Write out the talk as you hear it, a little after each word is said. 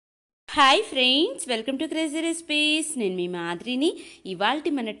Hi friends, welcome to crazy recipes. నేను మీ మాదిరిని. ఇవాల్టి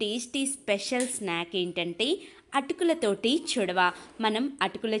మన టేస్టీ స్పెషల్ స్నాక్ ఏంటంటే అటుకులతోటి చుడవ. మనం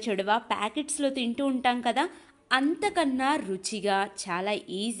అటుకుల చుడవ ప్యాకెట్స్లో తింటూ ఉంటాం కదా, అంతకన్నా రుచిగా చాలా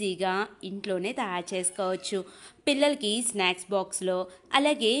ఈజీగా ఇంట్లోనే తయారు చేసుకోవచ్చు. పిల్లలకి స్నాక్స్ బాక్స్లో,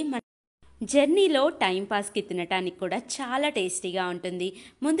 అలాగే జర్నీలో టైంపాస్కి తినటానికి కూడా చాలా టేస్టీగా ఉంటుంది.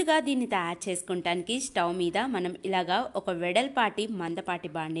 ముందుగా దీన్ని తయారు చేసుకుంటానికి స్టవ్ మీద మనం ఇలాగా ఒక వెడల్పాటి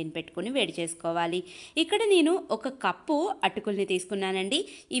మందపాటి బాండిని పెట్టుకుని వేడి చేసుకోవాలి. ఇక్కడ నేను ఒక కప్పు అటుకుల్ని తీసుకున్నానండి.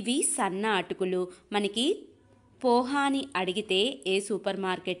 ఇవి సన్న అటుకులు. మనకి పోహా అని అడిగితే ఏ సూపర్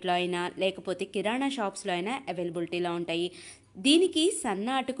మార్కెట్లో అయినా లేకపోతే కిరాణా షాప్స్లో అయినా అవైలబిలిటీలో ఉంటాయి. దీనికి సన్న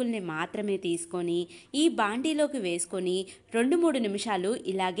అటుకుల్ని మాత్రమే తీసుకొని ఈ బాండీలోకి వేసుకొని 2-3 నిమిషాలు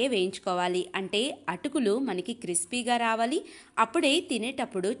ఇలాగే వేయించుకోవాలి. అంటే అటుకులు మనకి క్రిస్పీగా రావాలి, అప్పుడే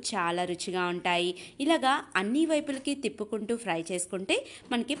తినేటప్పుడు చాలా రుచిగా ఉంటాయి. ఇలాగా అన్ని వైపులకి తిప్పుకుంటూ ఫ్రై చేసుకుంటే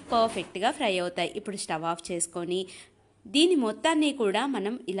మనకి పర్ఫెక్ట్గా ఫ్రై అవుతాయి. ఇప్పుడు స్టవ్ ఆఫ్ చేసుకొని దీని మొత్తాన్ని కూడా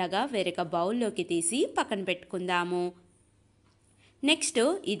మనం ఇలాగా వేరొక బౌల్లోకి తీసి పక్కన పెట్టుకుందాము. నెక్స్ట్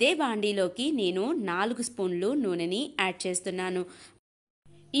ఇదే బాండీలోకి నేను 4 స్పూన్లు నూనెని యాడ్ చేస్తున్నాను.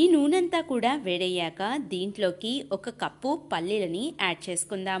 ఈ నూనెంతా కూడా వేడయ్యాక దీంట్లోకి 1 కప్పు పల్లీలని యాడ్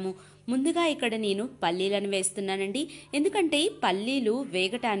చేసుకుందాము. ముందుగా ఇక్కడ నేను పల్లీలను వేస్తున్నానండి, ఎందుకంటే పల్లీలు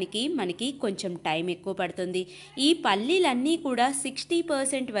వేగటానికి మనకి కొంచెం టైం ఎక్కువ పడుతుంది. ఈ పల్లీలన్నీ కూడా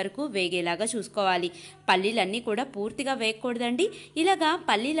 60% వరకు వేగేలాగా చూసుకోవాలి. పల్లీలన్నీ కూడా పూర్తిగా వేగకూడదండి. ఇలాగా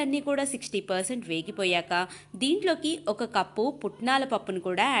పల్లీలన్నీ కూడా 60% వేగిపోయాక దీంట్లోకి 1 కప్పు పుట్నాల పప్పును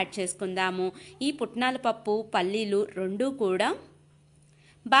కూడా యాడ్ చేసుకుందాము. ఈ పుట్నాల పప్పు, పల్లీలు రెండూ కూడా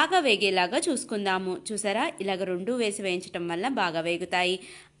బాగా వేగేలాగా చూసుకుందాము. చూసారా, ఇలాగ 2 వేసి వేయించడం వల్ల బాగా వేగుతాయి.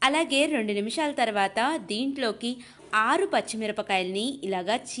 అలాగే 2 నిమిషాల తర్వాత దీంట్లోకి 6 పచ్చిమిరపకాయలని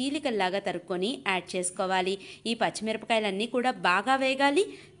ఇలాగా చీలికల్లాగా తరుక్కొని యాడ్ చేసుకోవాలి. ఈ పచ్చిమిరపకాయలన్నీ కూడా బాగా వేగాలి.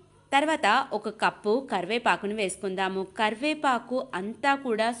 తర్వాత 1 కప్పు కరివేపాకును వేసుకుందాము. కరివేపాకు అంతా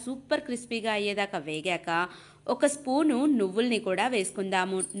కూడా సూపర్ క్రిస్పీగా అయ్యేదాకా వేగాక 1 స్పూను నువ్వుల్ని కూడా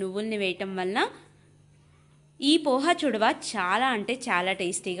వేసుకుందాము. నువ్వుల్ని వేయటం వలన ఈ పోహా చుడవ చాలా అంటే చాలా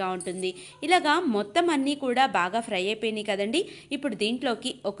టేస్టీగా ఉంటుంది. ఇలాగా మొత్తం అన్నీ కూడా బాగా ఫ్రై అయిపోయినాయి కదండి. ఇప్పుడు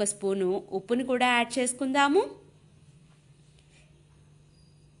దీంట్లోకి 1 స్పూను ఉప్పును కూడా యాడ్ చేసుకుందాము.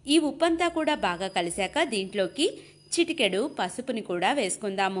 ఈ ఉప్పంతా కూడా బాగా కలిసాక దీంట్లోకి చిటికెడు పసుపుని కూడా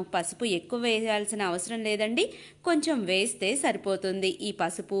వేసుకుందాము. పసుపు ఎక్కువ వేయాల్సిన అవసరం లేదండి, కొంచెం వేస్తే సరిపోతుంది. ఈ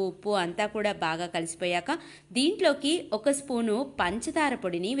పసుపు, ఉప్పు అంతా కూడా బాగా కలిసిపోయాక దీంట్లోకి 1 స్పూను పంచదార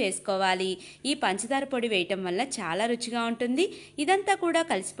పొడిని వేసుకోవాలి. ఈ పంచదార పొడి వేయటం వల్ల చాలా రుచిగా ఉంటుంది. ఇదంతా కూడా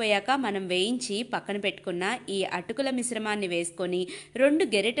కలిసిపోయాక మనం వేయించి పక్కన పెట్టుకున్న ఈ అటుకుల మిశ్రమాన్ని వేసుకొని 2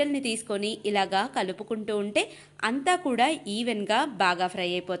 గెరిటెల్ని తీసుకొని ఇలాగా కలుపుకుంటూ ఉంటే అంతా కూడా ఈవెన్గా బాగా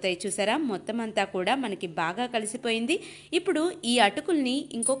ఫ్రై అయిపోతాయి. చూసారా, మొత్తం అంతా కూడా మనకి బాగా కలిసిపోయింది. ఇప్పుడు ఈ అటుకుల్ని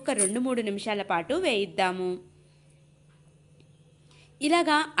ఇంకొక 2-3 నిమిషాల పాటు వేయిద్దాము.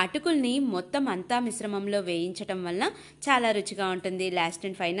 ఇలాగా అటుకుల్ని మొత్తం అంతా మిశ్రమంలో వేయించటం వలన చాలా రుచిగా ఉంటుంది. Last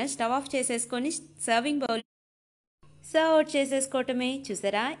and final stove off చేసేసుకొని సర్వింగ్ బౌల్ సర్వ్ చేసేసుకోవటమే.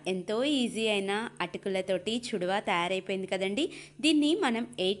 చూసారా, ఎంతో ఈజీ అయిన అటుకులతోటి చుడవ తయారైపోయింది కదండి. దీన్ని మనం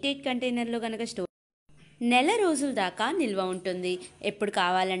 8 కంటైనర్లో కనుక నెల రోజుల దాకా నిల్వ ఉంటుంది. ఎప్పుడు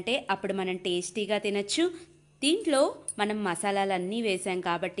కావాలంటే అప్పుడు మనం టేస్టీగా తినచ్చు. దీంట్లో మనం మసాలాలన్నీ వేసాం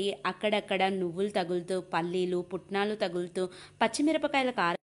కాబట్టి అక్కడక్కడ నువ్వులు తగులుతూ, పల్లీలు, పుట్నాలు తగులుతూ, పచ్చిమిరపకాయల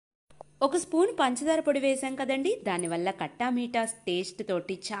కారం, 1 స్పూన్ పంచదార పొడి వేసాం కదండి. దానివల్ల కట్టా మీఠా టేస్ట్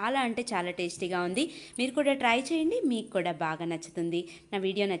తోటి చాలా అంటే చాలా టేస్టీగా ఉంది. మీరు కూడా ట్రై చేయండి, మీకు కూడా బాగా నచ్చుతుంది. నా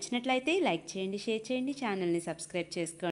వీడియో నచ్చినట్లయితే లైక్ చేయండి, షేర్ చేయండి, ఛానల్ని సబ్స్క్రైబ్ చేసుకోండి.